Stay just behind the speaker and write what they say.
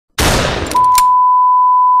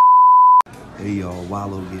Hey y'all,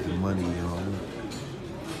 Wallo getting money, y'all.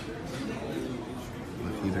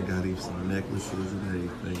 Look, he done got him some necklaces and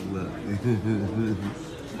everything. Look.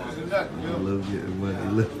 Wallo getting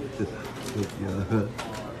money. Look, look, y'all.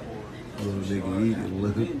 Little nigga eating.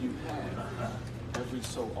 Look. Every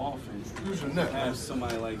so often, He's a nut. have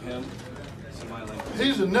somebody like him. Somebody like him.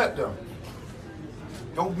 He's a nut, though.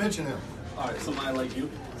 Don't mention him. All right, somebody like you.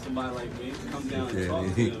 Somebody like me. Come down and talk to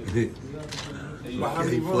him. How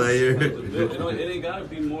many player? It ain't gotta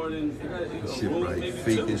be more than Shit right,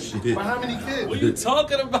 fake as shit. But how many kids? What are you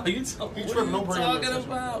talking about? What are you Talking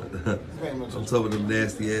about? I'm talking them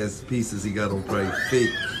nasty ass pieces he got on probably fake.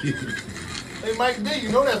 Hey, Mike D, you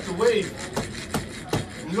know that's the wave.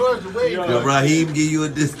 You know that's the wave. Did Raheem give you a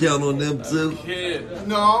discount on them too? Kid.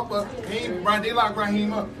 No, but they locked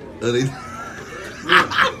Raheem up.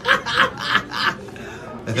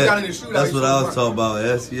 He got in the shootout. That's what I was talking about.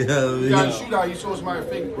 That's He got in the shootout. He saw somebody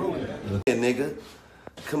fake rolling. Hey, nigga,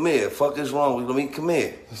 come here. Fuck is wrong with me? Come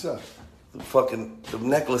here. What's up? The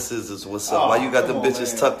necklaces is what's up. Why you got them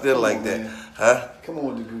bitches tucked in like that? Huh? Come on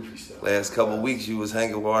with the goofy stuff. Last couple of weeks you was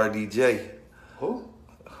hanging with RDJ. Who?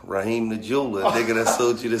 Raheem the jeweler, nigga that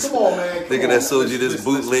sold you this. Come on, man. Nigga that sold you this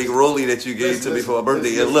bootleg rollie that you gave to me for my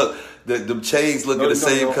birthday. And look, the chains look the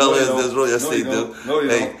same color as this rollie. Yes, they do.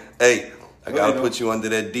 Hey, I gotta put you under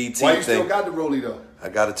that DT thing. Why you still got the rollie though? I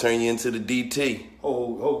gotta turn you into the DT.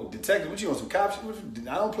 Oh, detective, what you on some cops?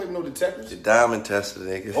 I don't play with no detectives. The diamond tester,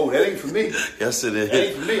 nigga. Oh, that ain't for me. Yes, it is. That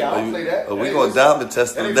ain't for me. I don't play that. Oh, we gonna diamond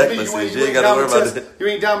test the necklaces. You ain't gotta worry about it. You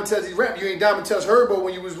ain't diamond test these rap. You ain't diamond test Herbo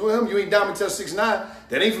when you was with him. You ain't diamond test 6ix9ine.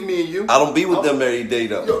 That ain't for me and you. I don't be with them every day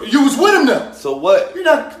though. You was with him though. So what? You're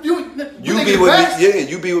not. You be with me. Yeah,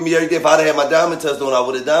 you be with me every day. If I'd have had my diamond test on, I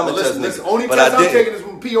would have diamond test nigga. Listen, only but test I I'm didn't. taking is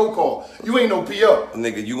from PO call. You ain't no PO.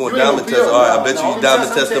 Nigga, you want diamond test? All right, I bet you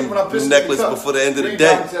diamond test them necklace before the end of the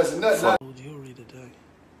day. Jewelry today.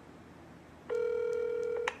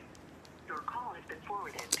 Your call has been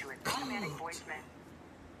forwarded to an automatic voicemail.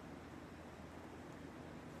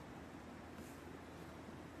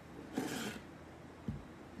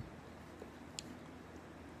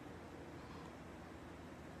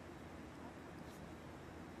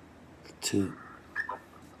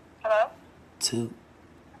 Hello? Two.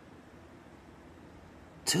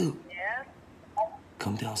 Yes?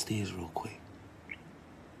 Come downstairs real quick.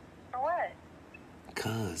 For what?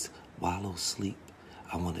 Cause Wallo sleep.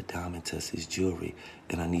 I want to diamond test his jewelry,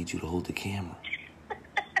 and I need you to hold the camera.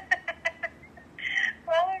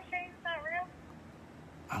 Wallo chain's not real?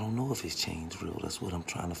 I don't know if his chain's real. That's what I'm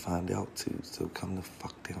trying to find out too. So come the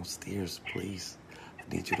fuck downstairs, please. I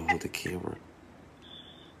need you to hold the camera.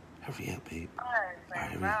 Hurry up, babe. All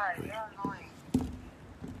right, Hurry. you're annoying.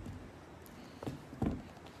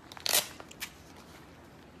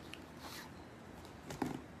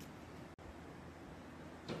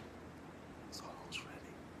 It's almost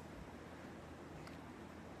ready.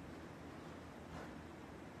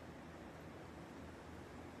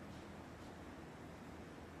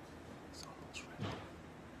 It's almost ready.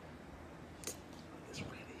 It's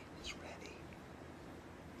ready. It's ready.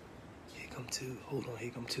 Here come two. Hold on.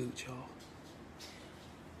 Here come two, y'all.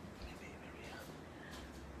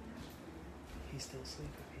 He's still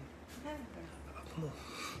sleeping. Come on.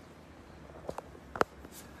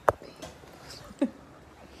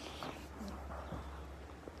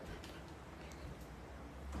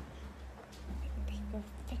 Your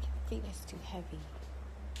freaking feet is too heavy.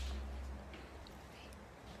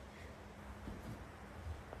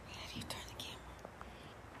 How do you turn the camera?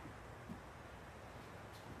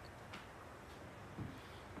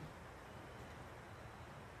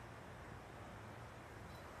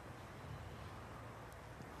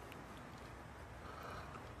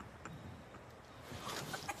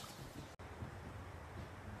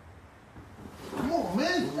 Come on,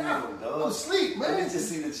 man. I'm asleep, man. Let me just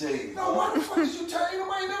see the chain. No, why the fuck is you telling?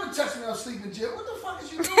 Nobody never touched me when I was sleeping in jail. What the fuck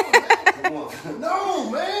is you doing, man? Come on. No,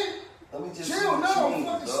 man. Let me just Chill. see the No, chain,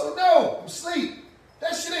 I'm fucking dog. no. I'm asleep.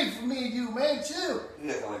 That shit ain't for me and you, man. Chill. You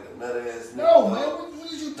acting like a nut ass nigga. No, dog. man.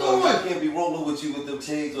 What is you Dog, I doing? can't be rolling with you with them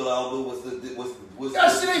chains or I don't know what's That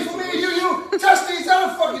shit ain't for me and you. You test these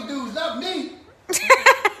other fucking dudes, not me.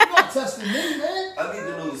 You're not testing me, man. I need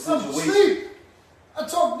to know the I'm situation. asleep. I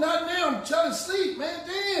talk not now. I'm trying to sleep, man.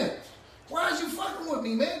 Damn. Why is you fucking with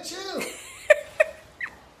me, man? Chill.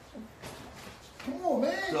 Come on,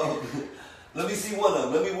 man. Dog, let me see one of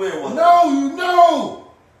them. Let me wear one. No.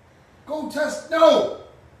 Go test. No.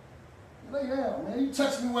 Lay down, man. You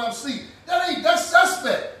touch me while I'm asleep. That's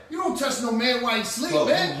suspect. You don't touch no man while he's asleep, Dog,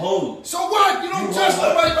 man. you home. So what? You don't touch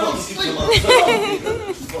nobody while he's asleep. What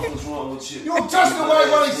the fuck is wrong with you? You don't touch nobody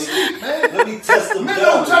while he's asleep, man. Let me test them. Men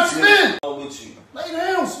don't touch men. With you. Lay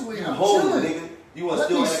down, sweetie. I'm Hold chilling. nigga. You want to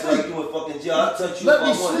still act like you a fucking jail? I'll touch you Let if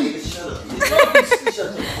me I want, sleep. nigga. Shut up. Nigga.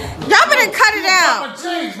 Shut the fuck up. Y'all better cut it out. My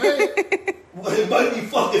chains, man. Well, it might be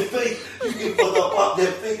fucking fake. You can fucking pop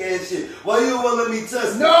that fake ass shit. Why you don't want to let me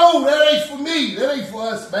test it? No, that ain't for me. That ain't for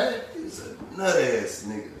us, man. He's a nut ass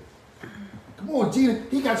nigga. Come on, Gina.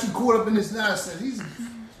 He got you caught up in this nonsense.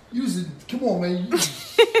 Come on, man.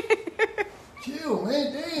 Chill,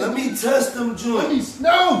 man. Damn. Let me test them joints.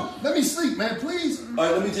 Let me sleep, man. Please. All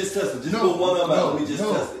right, let me just test it. Just go one arm out. Let me just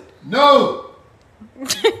test it. No,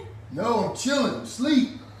 I'm chilling. I'm asleep.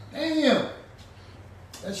 Damn.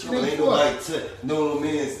 That shit ain't Ain't nobody no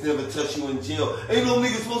man's never touch you in jail. Ain't no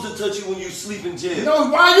nigga supposed to touch you when you sleep in jail.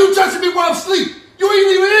 No, why are you touching me while I'm asleep? You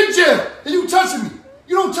ain't even in jail, and you touching me.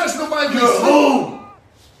 You don't touch nobody when you You're sleep. home.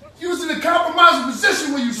 You was in a compromising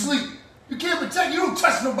position when you sleep. You can't protect. You don't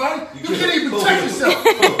touch nobody. You can't even protect yourself.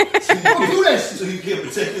 Don't do that shit. So you can't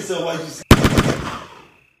protect yourself while you sleep.